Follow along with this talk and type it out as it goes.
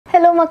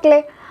Hello മക്കളെ.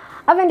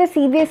 അപ്പോൾ എൻ്റെ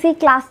CBSE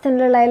Class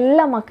 10ലുള്ള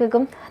എല്ലാ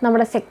മക്കൾക്കും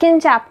നമ്മുടെ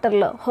സെക്കൻഡ്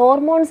ചാപ്റ്ററിൽ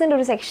ഹോർമോൺസിൻ്റെ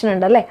ഒരു സെക്ഷൻ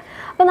ഉണ്ടല്ലേ.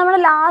 അപ്പോൾ നമ്മൾ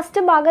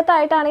ലാസ്റ്റ്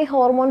ഭാഗത്തായിട്ടാണ് ഈ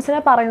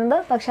ഹോർമോൺസിനെ പറയുന്നത്.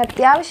 പക്ഷേ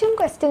അത്യാവശ്യം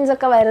ക്വസ്റ്റ്യൻസ്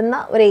ഒക്കെ വരുന്ന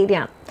ഒരു ഏരിയ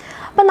ആണ്.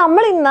 അപ്പോൾ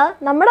നമ്മൾ ഇന്ന്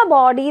നമ്മുടെ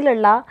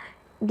ബോഡിയിലുള്ള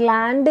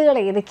ഗ്ലാൻഡുകൾ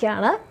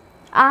ഏതൊക്കെയാണ്,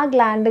 ആ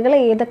ഗ്ലാൻഡുകൾ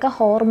ഏതൊക്കെ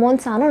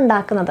ഹോർമോൺസ് ആണ്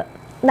ഉണ്ടാക്കുന്നത്,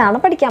 ഇതാണ്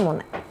പഠിക്കാൻ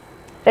പോകുന്നത്.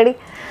 റെഡി?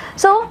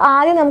 സോ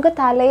ആദ്യം നമുക്ക്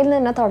തലയിൽ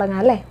നിന്ന്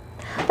തുടങ്ങാം അല്ലേ.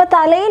 അപ്പോൾ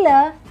തലയിൽ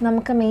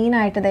നമുക്ക്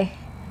മെയിനായിട്ട്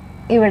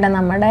ഇവിടെ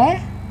നമ്മുടെ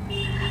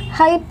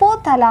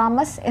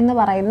ഹൈപ്പോതലാമസ് എന്ന്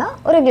പറയുന്ന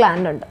ഒരു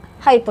ഗ്ലാൻഡ് ഉണ്ട്.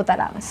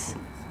 ഹൈപ്പോതലാമസ്.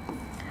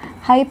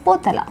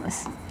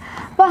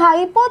 അപ്പോൾ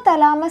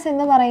ഹൈപ്പോതലാമസ്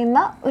എന്ന് പറയുന്ന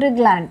ഒരു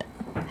ഗ്ലാൻഡ്,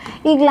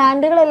 ഈ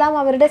ഗ്ലാൻഡുകളെല്ലാം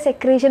അവരുടെ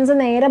സെക്രീഷൻസ്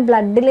നേരെ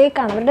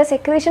ബ്ലഡിലേക്കാണ്. അവരുടെ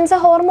സെക്രീഷൻസ്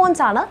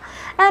ഹോർമോൺസ് ആണ്.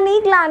 ആൻഡ് ഈ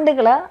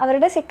ഗ്ലാൻഡുകൾ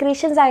അവരുടെ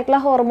സെക്രീഷൻസ്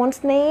ആയിട്ടുള്ള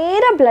ഹോർമോൺസ്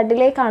നേരെ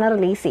ബ്ലഡിലേക്കാണ്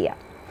റിലീസ്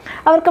ചെയ്യുക.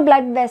 അവർക്ക്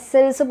ബ്ലഡ്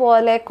വെസൽസ്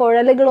പോലെ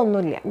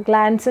കുഴലുകളൊന്നുമില്ല.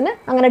 ഗ്ലാൻസിന്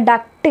അങ്ങനെ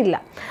ഡക്റ്റില്ല.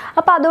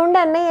 അപ്പോൾ അതുകൊണ്ട്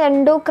തന്നെ ഈ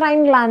എൻഡോക്രൈൻ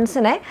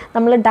ഗ്ലാൻസിനെ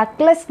നമ്മൾ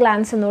ഡക്ട്ലെസ്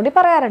ഗ്ലാൻസ് എന്നുകൂടി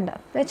പറയാറുണ്ട്.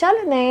 എന്ന് വെച്ചാൽ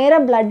നേരെ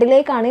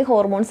ബ്ലഡിലേക്കാണ് ഈ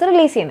ഹോർമോൺസ്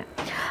റിലീസ് ചെയ്യുന്നത്.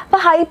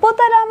 അപ്പോൾ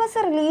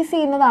ഹൈപ്പോതലാമസ് റിലീസ്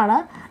ചെയ്യുന്നതാണ്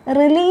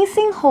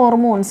റിലീസിങ്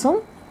ഹോർമോൺസും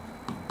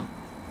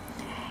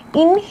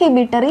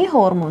ഇൻഹിബിറ്ററി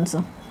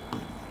ഹോർമോൺസും.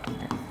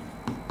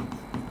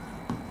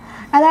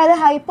 അതായത്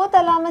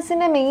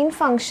ഹൈപ്പോതലാമസിൻ്റെ മെയിൻ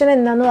ഫങ്ഷൻ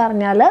എന്താണെന്ന്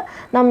പറഞ്ഞാൽ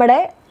നമ്മുടെ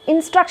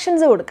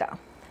ഇൻസ്ട്രക്ഷൻസ് കൊടുക്കുക.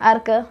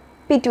 ആർക്ക്?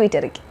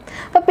 പിറ്റ്യൂട്ടറിക്ക്.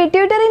 അപ്പോൾ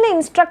പിറ്റ്യൂട്ടറിനെ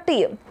ഇൻസ്ട്രക്ട്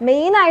ചെയ്യും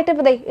മെയിനായിട്ട്.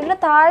 ഇപ്പോൾ ഇവിടെ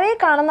താഴെ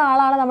കാണുന്ന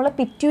ആളാണ് നമ്മൾ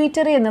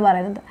പിറ്റ്യൂട്ടറി എന്ന്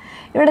പറയുന്നത്.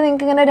 ഇവിടെ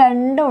നിങ്ങൾക്ക് ഇങ്ങനെ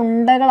രണ്ട്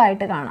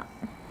ഉണ്ടകളായിട്ട് കാണാം.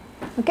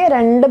 ഓക്കെ,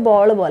 രണ്ട്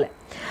ബോൾ പോലെ.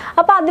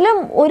 അപ്പോൾ അതിലും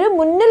ഒരു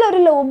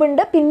മുന്നിലൊരു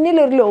ലോബുണ്ട്,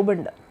 പിന്നിലൊരു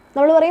ലോബുണ്ട്.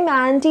 നമ്മൾ പറയും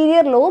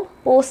ആൻറ്റീരിയർ ലോബ്,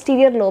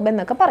 പോസ്റ്റീരിയർ ലോബ്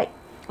എന്നൊക്കെ പറയും.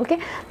 ഓക്കെ,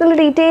 നമ്മൾ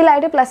ഡീറ്റെയിൽ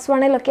ആയിട്ട്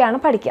 +1-ലൊക്കെയാണ്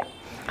പഠിക്കുക.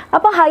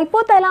 അപ്പോൾ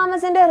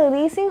ഹൈപ്പോതലാമസിൻ്റെ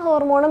റിലീസിങ്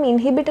ഹോർമോണും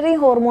ഇൻഹിബിറ്ററി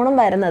ഹോർമോണും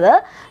വരുന്നത്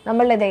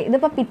നമ്മളുടെ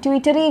ഇതിപ്പോൾ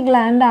പിറ്റ്യൂട്ടറി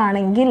ഗ്ലാൻഡ്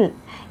ആണെങ്കിൽ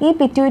ഈ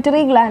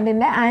പിറ്റ്യൂട്ടറി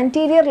ഗ്ലാൻഡിൻ്റെ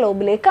ആൻറ്റീരിയർ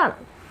ലോബിലേക്കാണ്.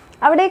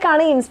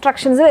 അവിടേക്കാണ് ഈ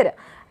ഇൻസ്ട്രക്ഷൻസ് വരിക.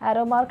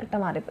 ആരോ മാർക്ക് ഇട്ട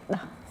മാറിപ്പോയി.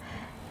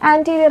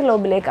 ആൻറ്റീരിയർ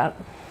ലോബിലേക്കാണ്.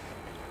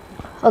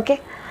 ഓക്കെ,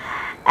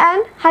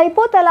 ആൻഡ്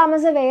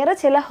ഹൈപ്പോതലാമസ് വേറെ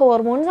ചില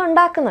ഹോർമോൺസ്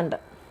ഉണ്ടാക്കുന്നുണ്ട്.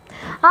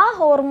 ആ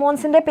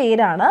ഹോർമോൺസിൻ്റെ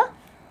പേരാണ്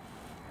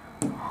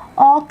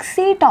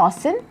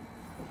ഓക്സിറ്റോസിൻ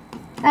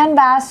ആൻഡ്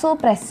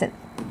വാസോപ്രസിൻ.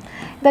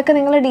 ഇതൊക്കെ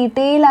നിങ്ങൾ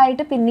ഡീറ്റെയിൽ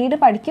ആയിട്ട് പിന്നീട്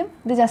പഠിക്കും.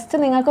 ഇത് ജസ്റ്റ്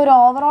നിങ്ങൾക്ക് ഒരു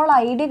ഓവറോൾ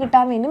ഐഡിയ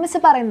കിട്ടാൻ വേണ്ടി മിസ്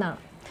പറയുന്നതാണ്.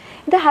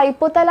 ഇത്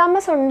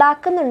ഹൈപ്പോതലാമസ്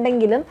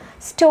ഉണ്ടാക്കുന്നുണ്ടെങ്കിലും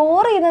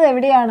സ്റ്റോർ ചെയ്യുന്നത്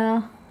എവിടെയാണ്?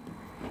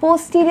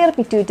 പോസ്റ്റീരിയർ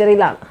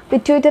പിറ്റ്യൂട്ടറിയിലാണ്.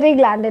 Pituitary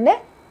ഗ്ലാൻഡിൻ്റെ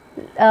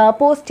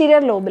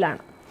posterior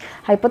ലോബിലാണ്.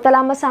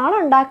 ഹൈപ്പോതലാമസ് ആണ്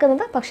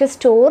ഉണ്ടാക്കുന്നത്, പക്ഷേ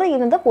സ്റ്റോർ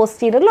ചെയ്യുന്നത്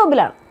പോസ്റ്റീരിയർ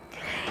ലോബിലാണ്.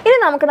 ഇനി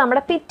നമുക്ക്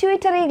നമ്മുടെ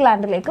പിറ്റ്യൂട്ടറി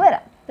ഗ്ലാൻഡിലേക്ക്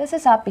വരാം. ദിസ്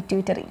ഇസ് ആ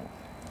പിറ്റ്യൂട്ടറി.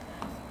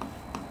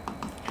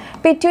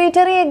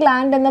 പിറ്റ്യൂട്ടറി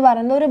ഗ്ലാൻഡ് എന്ന്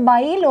പറയുന്നത് ഒരു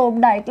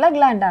ബൈലോബ്ഡ് ആയിട്ടുള്ള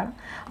ഗ്ലാൻഡാണ്.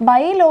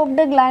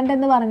 ബൈലോബ്ഡ് ഗ്ലാൻഡ്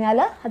എന്ന് പറഞ്ഞാൽ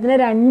അതിന്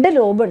രണ്ട്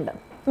ലോബുണ്ട്.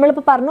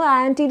 നമ്മളിപ്പോൾ പറഞ്ഞു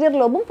ആൻറ്റീരിയർ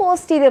ലോബും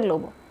പോസ്റ്റീരിയർ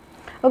ലോബും.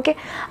 ഓക്കെ,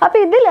 അപ്പോൾ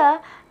ഇതിൽ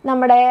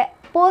നമ്മുടെ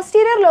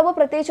പോസ്റ്റീരിയർ ലോബ്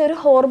പ്രത്യേകിച്ച് ഒരു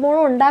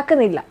ഹോർമോണും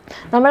ഉണ്ടാക്കുന്നില്ല.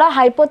 നമ്മൾ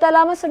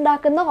ഹൈപ്പോതലാമസ്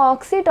ഉണ്ടാക്കുന്ന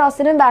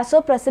ഓക്സിറ്റോസിനും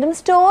വാസോപ്രസിനും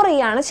സ്റ്റോർ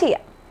ചെയ്യുകയാണ്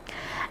ചെയ്യുക.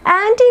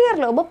 ആൻറ്റീരിയർ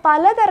ലോബ്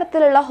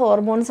പലതരത്തിലുള്ള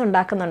ഹോർമോൺസ്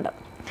ഉണ്ടാക്കുന്നുണ്ട്.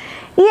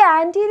 ഈ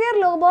ആൻറ്റീരിയർ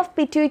ലോബ് ഓഫ്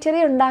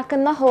പിറ്റ്യൂട്ടറി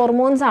ഉണ്ടാക്കുന്ന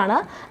ഹോർമോൺസ് ആണ്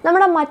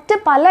നമ്മുടെ മറ്റ്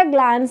പല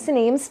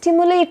ഗ്ലാൻസിനെയും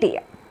സ്റ്റിമുലേറ്റ്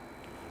ചെയ്യുക.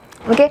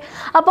 ഓക്കെ,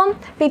 അപ്പം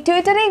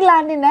പിറ്റ്യൂട്ടറി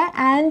ഗ്ലാൻഡിൻ്റെ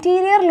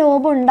ആൻറ്റീരിയർ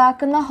ലോബ്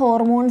ഉണ്ടാക്കുന്ന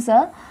ഹോർമോൺസ്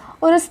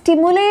ഒരു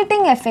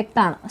സ്റ്റിമുലേറ്റിംഗ്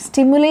എഫക്റ്റാണ്.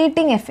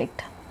 സ്റ്റിമുലേറ്റിംഗ്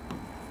എഫക്റ്റ്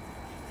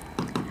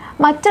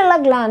മറ്റുള്ള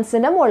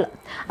ഗ്ലാൻസിൻ്റെ മുകളിൽ.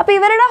 അപ്പോൾ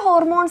ഇവരുടെ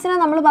ഹോർമോൺസിനെ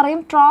നമ്മൾ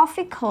പറയും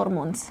ട്രോപ്പിക്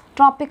ഹോർമോൺസ്.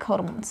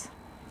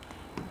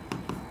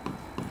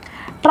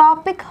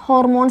 ട്രോപ്പിക്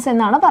ഹോർമോൺസ്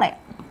എന്നാണ് പറയുക.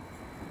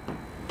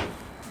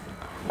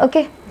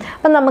 ഓക്കെ,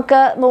 അപ്പം നമുക്ക്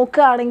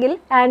നോക്കുകയാണെങ്കിൽ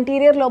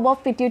ആൻറ്റീരിയർ ലോബ്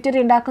ഓഫ് പിറ്റ്യൂട്ടറി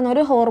ഉണ്ടാക്കുന്ന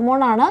ഒരു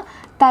ഹോർമോണാണ്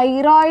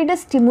തൈറോയിഡ്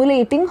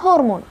സ്റ്റിമുലേറ്റിംഗ്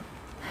ഹോർമോൺ.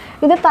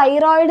 ഇത്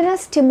തൈറോയിഡിനെ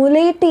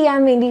സ്റ്റിമുലേറ്റ് ചെയ്യാൻ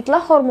വേണ്ടിയിട്ടുള്ള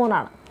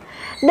ഹോർമോണാണ്.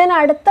 ദെൻ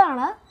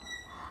അടുത്താണ്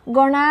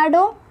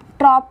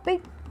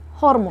ഗൊണാഡോട്രോപ്പിക്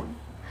ഹോർമോൺ.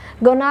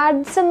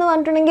 ഗൊണാഡ്സ് എന്ന്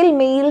പറഞ്ഞിട്ടുണ്ടെങ്കിൽ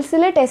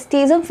മെയിൽസിൽ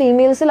ടെസ്റ്റീസും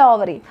ഫീമെയിൽസിൽ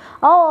ഓവറിയും.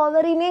 ആ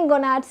ഓവറിനെയും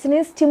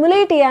ഗൊണാഡ്സിനെയും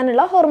സ്റ്റിമുലേറ്റ്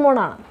ചെയ്യാനുള്ള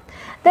ഹോർമോണാണ്.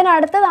 ദെൻ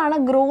അടുത്തതാണ്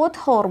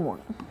ഗ്രോത്ത് ഹോർമോൺ.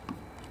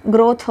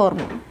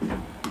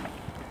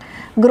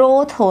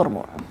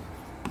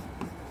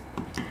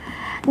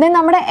 ദെൻ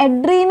നമ്മുടെ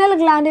എഡ്രീനൽ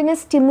ഗ്ലാൻഡിനെ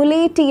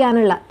സ്റ്റിമുലേറ്റ്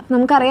ചെയ്യാനുള്ള,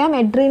 നമുക്കറിയാം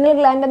എഡ്രീനൽ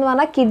ഗ്ലാൻഡ് എന്ന്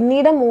പറഞ്ഞാൽ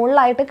കിഡ്നിയുടെ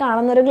മുകളിലായിട്ട്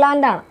കാണുന്ന ഒരു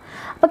ഗ്ലാൻഡാണ്.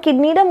 അപ്പോൾ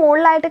കിഡ്നിയുടെ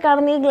മുകളിലായിട്ട്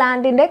കാണുന്ന ഈ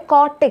ഗ്ലാൻഡിൻ്റെ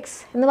കോർട്ടെക്സ്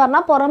എന്ന്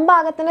പറഞ്ഞാൽ പുറം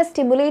ഭാഗത്തിനെ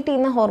സ്റ്റിമുലേറ്റ്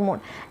ചെയ്യുന്ന hormone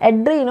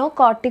എഡ്രീനോ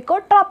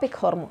corticotropic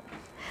hormone.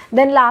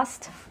 Then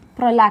last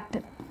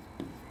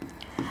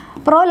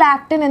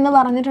prolactin എന്ന്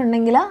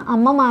പറഞ്ഞിട്ടുണ്ടെങ്കിൽ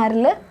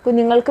അമ്മമാരിൽ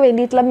കുഞ്ഞുങ്ങൾക്ക്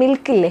വേണ്ടിയിട്ടുള്ള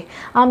മിൽക്കില്ലേ,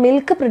 ആ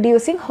മിൽക്ക്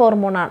പ്രൊഡ്യൂസിങ്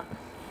ഹോർമോണാണ്.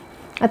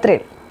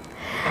 അത്രയും.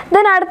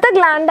 ദെൻ അടുത്ത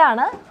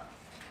ഗ്ലാൻഡാണ്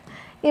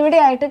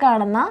ഇവിടെയായിട്ട്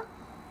കാണുന്ന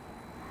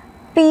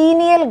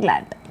പീനിയൽ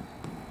ഗ്ലാൻഡ്.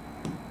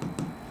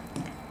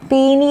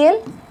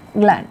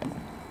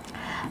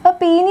 അപ്പോൾ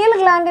പീനിയൽ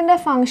ഗ്ലാൻഡിൻ്റെ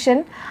ഫങ്ഷൻ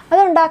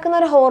അതുണ്ടാക്കുന്ന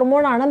ഒരു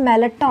ഹോർമോണാണ്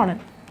മെലട്ടോണിൻ.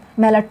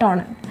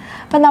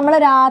 അപ്പം നമ്മൾ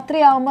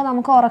രാത്രിയാകുമ്പോൾ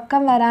നമുക്ക്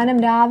ഉറക്കം വരാനും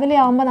രാവിലെ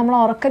ആകുമ്പോൾ നമ്മൾ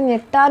ഉറക്കം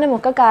ഞെട്ടാനും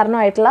ഒക്കെ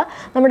കാരണമായിട്ടുള്ള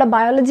നമ്മുടെ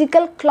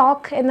ബയോളജിക്കൽ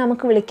ക്ലോക്ക് എന്ന്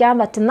നമുക്ക് വിളിക്കാൻ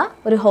പറ്റുന്ന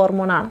ഒരു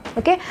ഹോർമോണാണ്.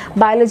 Okay,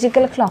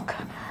 biological clock.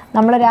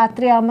 നമ്മൾ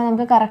രാത്രിയാകുമ്പോൾ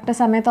നമുക്ക് കറക്റ്റ്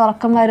സമയത്ത്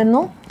ഉറക്കം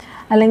വരുന്നു,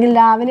 അല്ലെങ്കിൽ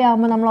രാവിലെ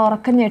ആകുമ്പോൾ നമ്മൾ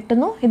ഉറക്കം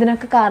ഞെട്ടുന്നു.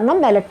 ഇതിനൊക്കെ കാരണം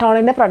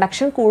മെലറ്റോണിൻ്റെ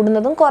പ്രൊഡക്ഷൻ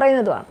കൂടുന്നതും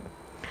കുറയുന്നതുമാണ്.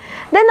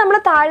 ദെൻ നമ്മൾ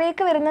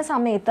താഴേക്ക് വരുന്ന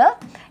സമയത്ത്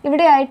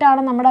ഇവിടെ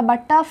ആയിട്ടാണ് നമ്മുടെ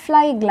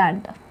ബട്ടർഫ്ലൈ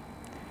ഗ്ലാൻഡ്.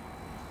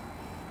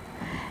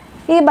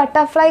 ഈ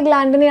ബട്ടർഫ്ലൈ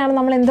ഗ്ലാൻഡിനെയാണ്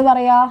നമ്മൾ എന്ത്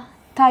പറയുക?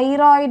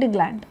 Thyroid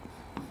gland.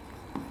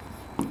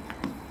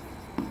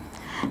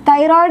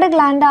 തൈറോയിഡ്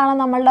ഗ്ലാൻഡാണ്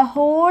നമ്മളുടെ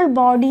ഹോൾ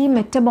ബോഡി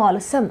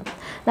മെറ്റബോളിസം,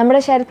 നമ്മുടെ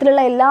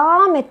ശരീരത്തിലുള്ള എല്ലാ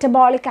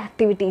മെറ്റബോളിക്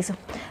ആക്ടിവിറ്റീസും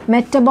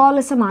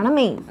മെറ്റബോളിസമാണ്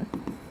മെയിൻ.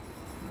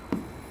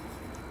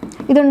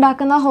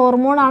 ഇതുണ്ടാക്കുന്ന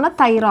ഹോർമോണാണ്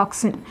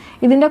തൈറോക്സിൻ.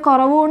 ഇതിൻ്റെ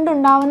കുറവ്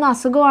കൊണ്ടുണ്ടാകുന്ന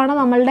അസുഖമാണ്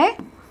നമ്മളുടെ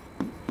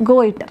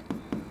ഗോയിറ്റർ.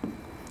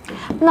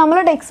 നമ്മൾ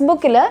ടെക്സ്റ്റ്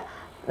ബുക്കിൽ,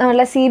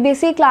 നമ്മളുടെ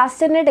CBSE Class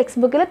 10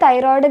 ടെക്സ്റ്റ് ബുക്കിൽ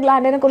തൈറോയിഡ്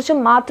ഗ്ലാൻഡിനെ കുറിച്ച്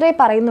മാത്രമേ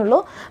പറയുന്നുള്ളൂ.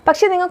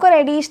 പക്ഷേ നിങ്ങൾക്കൊരു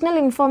അഡീഷണൽ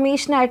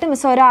ഇൻഫർമേഷനായിട്ട്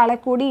മിസ് ഒരാളെ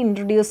കൂടി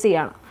ഇൻട്രൊഡ്യൂസ്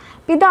ചെയ്യണം.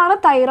 അപ്പോൾ ഇതാണ്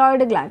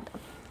തൈറോയിഡ് ഗ്ലാൻഡ്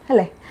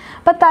അല്ലേ.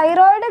 അപ്പോൾ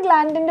തൈറോയിഡ്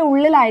ഗ്ലാൻഡിൻ്റെ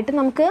ഉള്ളിലായിട്ട്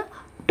നമുക്ക്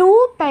 2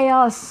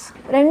 പെയർസ്,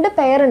 2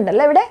 പെയർ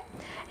ഉണ്ടല്ലോ ഇവിടെ,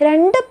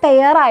 2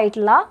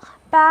 പെയറായിട്ടുള്ള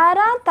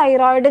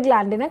പാരാതൈറോയിഡ്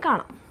ഗ്ലാൻഡിനെ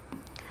കാണാം.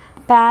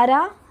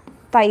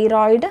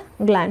 പാരാതൈറോയിഡ്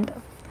ഗ്ലാൻഡ്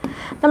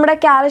നമ്മുടെ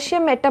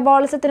കാൽഷ്യം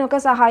മെറ്റബോളിസത്തിനൊക്കെ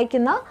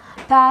സഹായിക്കുന്ന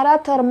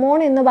പാരാതെർമോൺ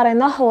എന്ന്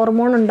പറയുന്ന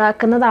ഹോർമോൺ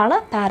ഉണ്ടാക്കുന്നതാണ്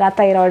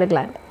പാരാതൈറോയിഡ്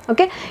ഗ്ലാൻഡ്.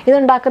 ഓക്കെ,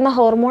 ഇതുണ്ടാക്കുന്ന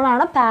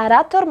ഹോർമോണാണ്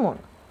പാരാതെർമോൺ.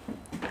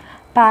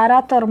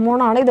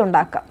 പാരാതെർമോണാണ്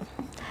ഇതുണ്ടാക്കുക.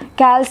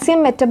 കാൽസ്യം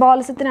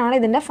മെറ്റബോളിസത്തിനാണ്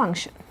ഇതിൻ്റെ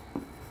ഫങ്ഷൻ,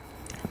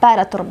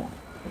 പാരാതെർമോൺ.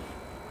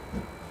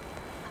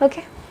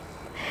 ഓക്കെ,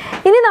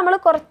 ഇനി നമ്മൾ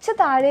കുറച്ച്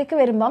താഴേക്ക്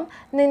വരുമ്പം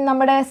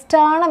നമ്മുടെ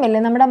സ്റ്റേണമില്ലേ,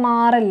 നമ്മുടെ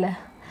മാറല്,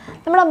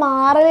 നമ്മുടെ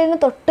മാറലിന്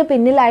തൊട്ട്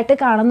പിന്നിലായിട്ട്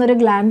കാണുന്നൊരു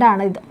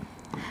ഗ്ലാൻഡാണ് ഇത്,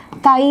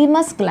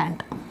 തൈമസ്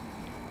ഗ്ലാൻഡ്.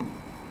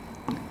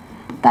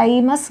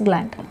 തൈമസ്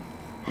ഗ്ലാൻഡ്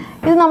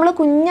ഇത് നമ്മൾ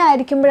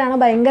കുഞ്ഞായിരിക്കുമ്പോഴാണ്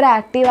ഭയങ്കര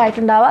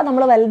ആക്റ്റീവായിട്ടുണ്ടാവുക.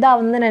 നമ്മൾ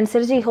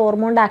വലുതാവുന്നതിനനുസരിച്ച് ഈ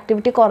ഹോർമോണിൻ്റെ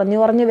ആക്ടിവിറ്റി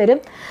കുറഞ്ഞു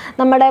വരും.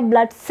 നമ്മുടെ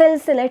ബ്ലഡ്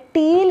സെൽസിലെ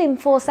T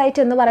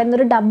ലിംഫോസൈറ്റ് എന്ന്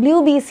പറയുന്നൊരു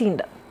WBC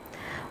ഉണ്ട്,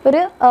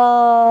 ഒരു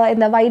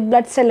വൈറ്റ്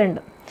ബ്ലഡ്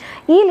സെല്ലുണ്ട്.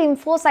 ഈ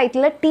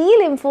ലിംഫോസൈറ്റിൽ T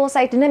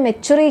ലിംഫോസൈറ്റിൻ്റെ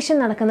മെച്ചുറേഷൻ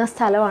നടക്കുന്ന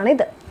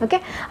സ്ഥലമാണിത്. ഓക്കെ,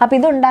 അപ്പോൾ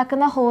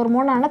ഇതുണ്ടാക്കുന്ന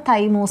ഹോർമോണാണ്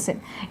തൈമോസിൻ.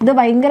 ഇത്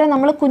ഭയങ്കര,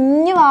 നമ്മൾ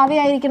കുഞ്ഞു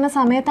ഭാവിയായിരിക്കുന്ന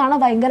സമയത്താണ്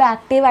ഭയങ്കര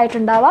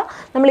ആക്റ്റീവായിട്ടുണ്ടാവുക.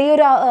 നമ്മൾ ഈ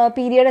ഒരു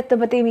പീരിയഡ്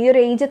എത്തുമ്പോഴത്തേക്കും, ഈ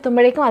ഒരു ഏജ്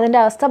എത്തുമ്പോഴേക്കും അതിൻ്റെ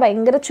അവസ്ഥ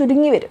ഭയങ്കര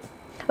ചുരുങ്ങി വരും.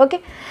 ഓക്കെ,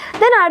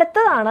 ദെൻ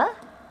അടുത്തതാണ്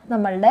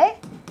നമ്മളുടെ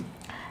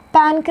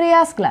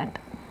പാൻക്രിയാസ് ഗ്ലാൻഡ്.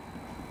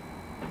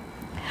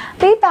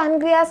 അപ്പോൾ ഈ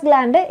പാൻക്രിയാസ്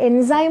ഗ്ലാൻഡ്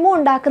എൻസൈമും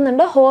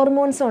ഉണ്ടാക്കുന്നുണ്ട്,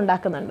 ഹോർമോൺസും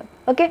ഉണ്ടാക്കുന്നുണ്ട്.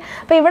 ഓക്കെ,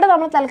 അപ്പോൾ ഇവിടെ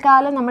നമ്മൾ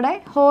തൽക്കാലം നമ്മുടെ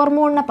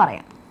ഹോർമോണിനെ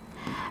പറയാം.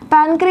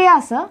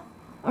 പാൻക്രിയാസ്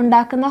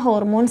ഉണ്ടാക്കുന്ന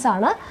ഹോർമോൺസ്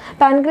ആണ്.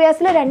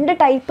 പാൻക്രിയാസിൽ 2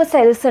 ടൈപ്പ്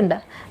സെൽസ് ഉണ്ട്,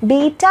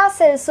 ബീറ്റ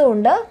സെൽസും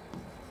ഉണ്ട്,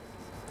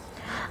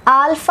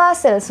 ആൽഫ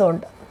സെൽസും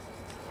ഉണ്ട്.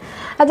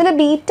 അതിൽ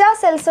ബീറ്റ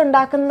സെൽസ്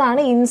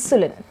ഉണ്ടാക്കുന്നതാണ്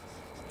ഇൻസുലിൻ.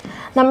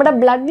 നമ്മുടെ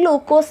ബ്ലഡ്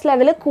ഗ്ലൂക്കോസ്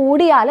ലെവൽ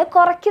കൂടിയാൽ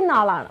കുറയ്ക്കുന്ന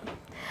ആളാണ്.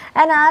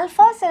 ആൻഡ് ആൽഫ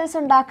സെൽസ്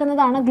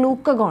ഉണ്ടാക്കുന്നതാണ്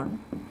ഗ്ലൂക്കഗോൺ.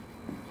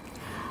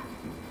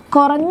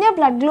 കുറഞ്ഞ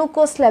ബ്ലഡ്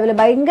ഗ്ലൂക്കോസ് ലെവൽ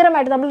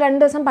ഭയങ്കരമായിട്ട്, നമ്മൾ 2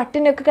 ദിവസം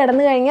പട്ടിണിയൊക്കെ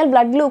കിടന്നു കഴിഞ്ഞാൽ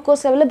ബ്ലഡ്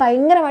ഗ്ലൂക്കോസ് ലെവൽ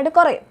ഭയങ്കരമായിട്ട്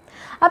കുറയും.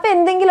 അപ്പോൾ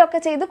എന്തെങ്കിലുമൊക്കെ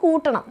ചെയ്ത്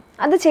കൂട്ടണം,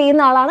 അത്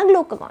ചെയ്യുന്ന ആളാണ്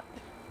ഗ്ലൂക്കഗോൺ.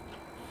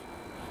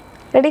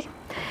 റെഡി?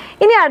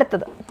 ഇനി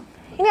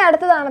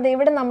അടുത്തതാണത്,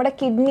 ഇവിടെ നമ്മുടെ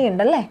കിഡ്നി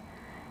ഉണ്ടല്ലേ,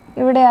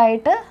 ഇവിടെ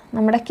ആയിട്ട്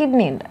നമ്മുടെ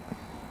കിഡ്നി ഉണ്ട്.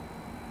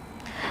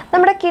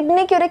 നമ്മുടെ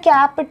കിഡ്നിക്ക് ഒരു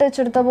ക്യാപ്പ് ഇട്ട്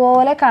വെച്ചെടുത്ത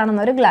പോലെ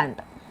കാണുന്ന ഒരു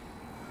ഗ്ലാൻഡ്,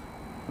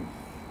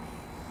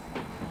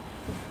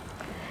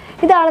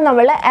 ഇതാണ്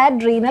നമ്മളുടെ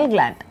അഡ്രീനൽ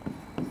ഗ്ലാൻഡ്.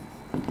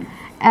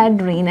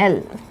 അഡ്രീനൽ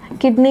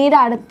കിഡ്നിയുടെ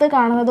അടുത്ത്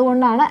കാണുന്നത്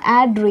കൊണ്ടാണ്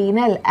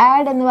അഡ്രീനൽ.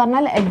 ആഡ് എന്ന്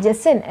പറഞ്ഞാൽ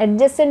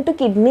അഡ്ജസൻ ടു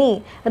കിഡ്നി,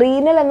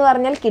 റീനൽ എന്ന്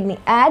പറഞ്ഞാൽ കിഡ്നി,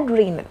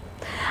 അഡ്രീനൽ.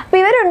 അപ്പോൾ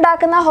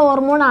ഇവരുണ്ടാക്കുന്ന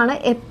ഹോർമോണാണ്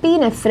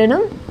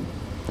എപ്പിനെഫ്രിനും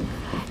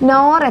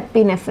നോർ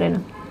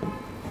എപ്പിനെഫ്രിനും,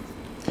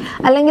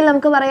 അല്ലെങ്കിൽ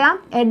നമുക്ക് പറയാം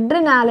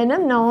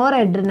എഡ്രിനാലിനും നോർ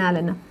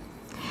എഡ്രിനാലിനും.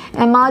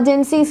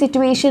 എമർജൻസി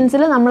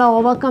സിറ്റുവേഷൻസിൽ നമ്മൾ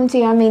ഓവർകം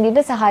ചെയ്യാൻ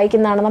വേണ്ടിയിട്ട്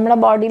സഹായിക്കുന്നതാണ്. നമ്മുടെ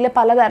ബോഡിയിൽ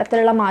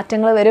പലതരത്തിലുള്ള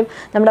മാറ്റങ്ങൾ വരും.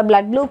 നമ്മുടെ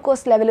ബ്ലഡ്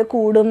ഗ്ലൂക്കോസ് ലെവൽ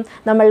കൂടും,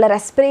 നമ്മളുടെ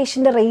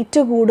റെസ്പിറേഷൻ്റെ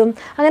റേറ്റ് കൂടും.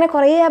 അങ്ങനെ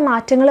കുറേ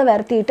മാറ്റങ്ങൾ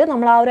വരുത്തിയിട്ട്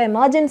നമ്മൾ ആ ഒരു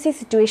എമർജൻസി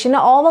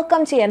സിറ്റുവേഷനെ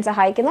ഓവർകം ചെയ്യാൻ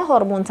സഹായിക്കുന്ന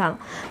ഹോർമോൺസാണ്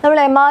നമ്മൾ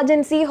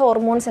എമർജൻസി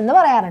ഹോർമോൺസ് എന്ന്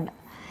പറയാറുണ്ട്.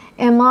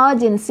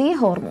 Emergency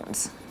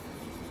hormones.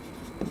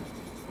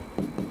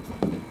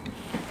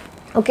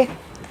 ഓക്കെ,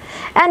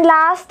 ആൻഡ്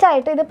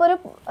ലാസ്റ്റായിട്ട് ഇതിപ്പോൾ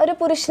ഒരു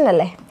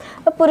പുരുഷനല്ലേ,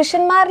 അപ്പോൾ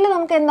പുരുഷന്മാരിൽ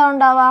നമുക്ക് എന്താ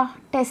ഉണ്ടാവുക?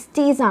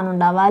 ടെസ്റ്റീസ് ആണ്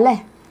ഉണ്ടാവുക അല്ലേ,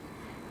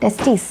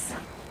 ടെസ്റ്റീസ്.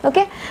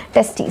 Okay,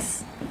 testes.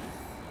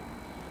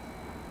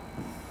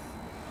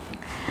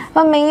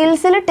 അപ്പം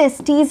മെയിൽസിൽ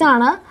ടെസ്റ്റീസ്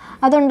ആണ്,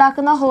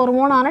 അതുണ്ടാക്കുന്ന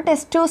ഹോർമോണാണ്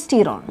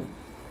ടെസ്റ്റോസ്റ്റിറോൺ.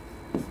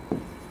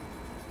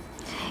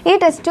 ഈ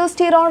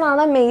ടെസ്റ്റോസ്റ്റിറോൺ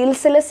ആണ്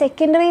മെയിൽസിൽ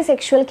സെക്കൻഡറി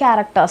സെക്ഷുവൽ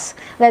ക്യാരക്ടേഴ്സ്,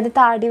 അതായത്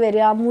താടി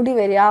വരിക, മുടി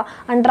വരിക,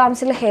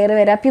 അണ്ടർആംസിൽ ഹെയർ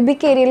വരിക,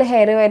 പ്യൂബിക് ഏരിയയിൽ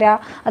ഹെയർ വരിക,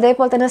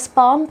 അതേപോലെ തന്നെ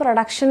സ്പേം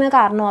പ്രൊഡക്ഷന്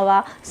കാരണമാവുക,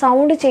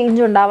 സൗണ്ട്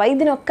ചേഞ്ച് ഉണ്ടാവുക,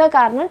 ഇതിനൊക്കെ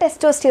കാരണം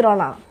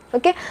ടെസ്റ്റോസ്റ്റിറോൺ ആണ്.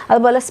 ഓക്കെ,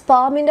 അതുപോലെ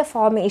സ്പേമിൻ്റെ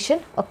ഫോർമേഷൻ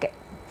ഒക്കെ.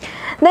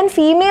 ദെൻ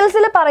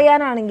ഫീമെയിൽസിൽ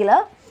പറയാനാണെങ്കിൽ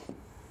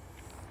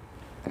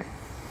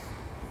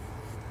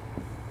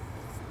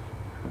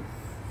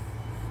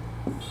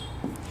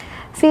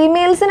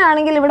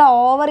ഫീമെയിൽസിനാണെങ്കിൽ ഇവിടെ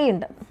ഓവറി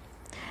ഉണ്ട്.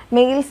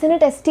 മെയിൽസിന്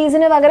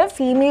ടെസ്റ്റീസിന് പകരം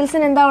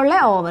ഫീമെയിൽസിന് എന്താ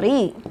ഉള്ളത്? ഓവറി.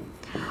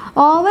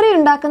 ഓവറി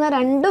ഉണ്ടാക്കുന്ന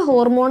 2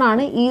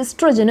 ഹോർമോണാണ്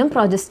ഈസ്ട്രോജനും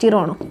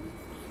പ്രൊജസ്റ്റിറോണും.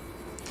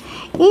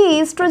 ഈ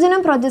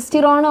ഈസ്ട്രോജനും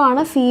പ്രൊജസ്റ്റിറോണും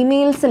ആണ്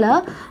ഫീമെയിൽസിൽ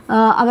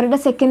അവരുടെ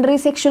secondary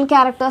sexual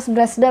characters,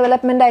 breast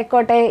development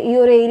ആയിക്കോട്ടെ, ഈ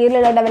ഒരു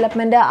ഏരിയയിലുള്ള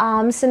ഡെവലപ്മെൻറ്റ്,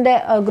 ആംസിൻ്റെ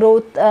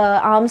ഗ്രോത്ത്,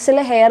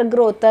 ആംസിലെ ഹെയർ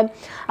ഗ്രോത്ത്,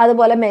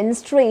 അതുപോലെ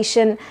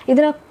മെൻസ്ട്രുവേഷൻ,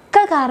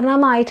 ഇതിനൊക്കെ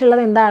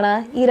കാരണമായിട്ടുള്ളത് എന്താണ്?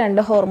 ഈ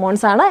 2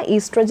 ഹോർമോൺസാണ്,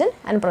 ഈസ്ട്രോജൻ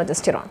ആൻഡ്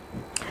പ്രൊജസ്റ്റിറോൺ.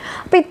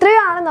 അപ്പോൾ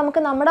ഇത്രയാണ്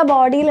നമുക്ക് നമ്മുടെ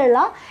ബോഡിയിലുള്ള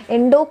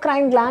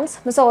എൻഡോക്രൈൻ ഗ്ലാൻഡ്സ്.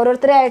 മീൻസ്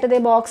ഓരോരുത്തരെയായിട്ട്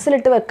ഇതേ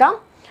ബോക്സിലിട്ട് വെക്കാം.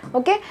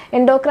 ഓക്കെ,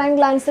 എൻഡോക്രൈൻ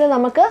ഗ്ലാൻഡ്സിൽ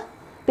നമുക്ക്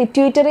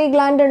പിറ്റ്യൂട്ടറി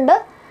ഗ്ലാൻഡ് ഉണ്ട്,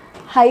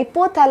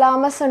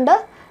 ഹൈപ്പോതലാമസ് ഉണ്ട്,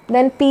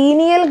 ദെൻ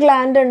പീനിയൽ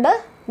ഗ്ലാൻഡ് ഉണ്ട്,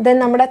 ദെൻ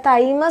നമ്മുടെ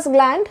തൈമസ്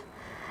ഗ്ലാൻഡ്,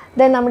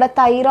 ദെൻ നമ്മുടെ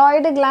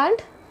thyroid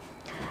gland,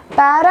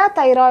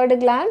 parathyroid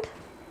gland,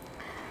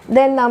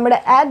 then നമ്മുടെ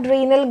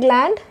adrenal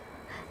gland,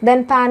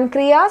 then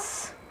pancreas,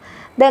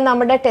 then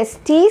നമ്മുടെ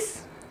ടെസ്റ്റീസ്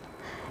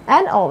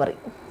ആൻഡ് ഓവറി.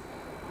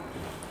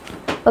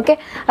 ഓക്കെ,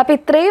 അപ്പോൾ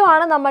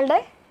ഇത്രയുമാണ് നമ്മളുടെ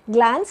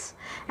ഗ്ലാൻസ്.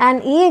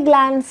 ആൻഡ് ഈ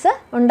ഗ്ലാൻസ്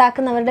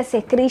ഉണ്ടാക്കുന്നവരുടെ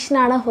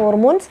സെക്രീഷനാണ്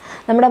ഹോർമോൺസ്.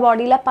 നമ്മുടെ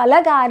ബോഡിയിലെ പല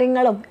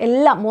കാര്യങ്ങളും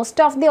എല്ലാം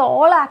most of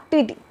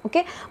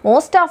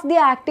the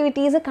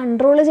activities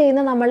control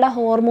ചെയ്യുന്ന നമ്മളുടെ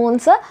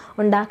ഹോർമോൺസ്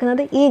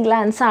ഉണ്ടാക്കുന്നത് ഈ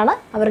ഗ്ലാൻസ് ആണ്.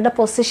 അവരുടെ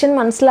പൊസിഷൻ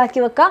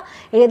മനസ്സിലാക്കി വെക്കുക,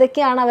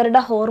 ഏതൊക്കെയാണ്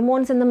അവരുടെ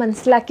ഹോർമോൺസ് എന്ന്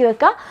മനസ്സിലാക്കി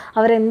വെക്കുക,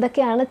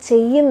 അവരെന്തൊക്കെയാണ്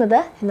ചെയ്യുന്നത്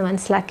എന്ന്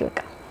മനസ്സിലാക്കി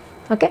വെക്കുക.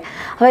 ഓക്കെ,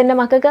 അപ്പോൾ എൻ്റെ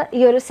മക്കൾക്ക് ഈ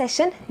ഒരു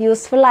സെഷൻ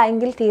യൂസ്ഫുൾ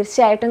ആയെങ്കിൽ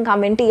തീർച്ചയായിട്ടും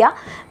കമൻറ്റ് ചെയ്യുക.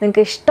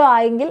 നിങ്ങൾക്ക്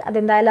ഇഷ്ടമായെങ്കിൽ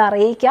അതെന്തായാലും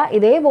അറിയിക്കുക.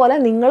 ഇതേപോലെ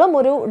നിങ്ങളും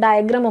ഒരു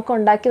ഡയഗ്രാം ഒക്കെ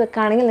ഉണ്ടാക്കി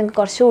വെക്കുകയാണെങ്കിൽ നിങ്ങൾക്ക്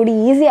കുറച്ചുകൂടി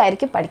ഈസി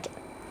ആയിരിക്കും പഠിക്കാൻ.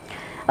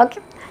 Okay,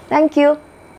 thank you.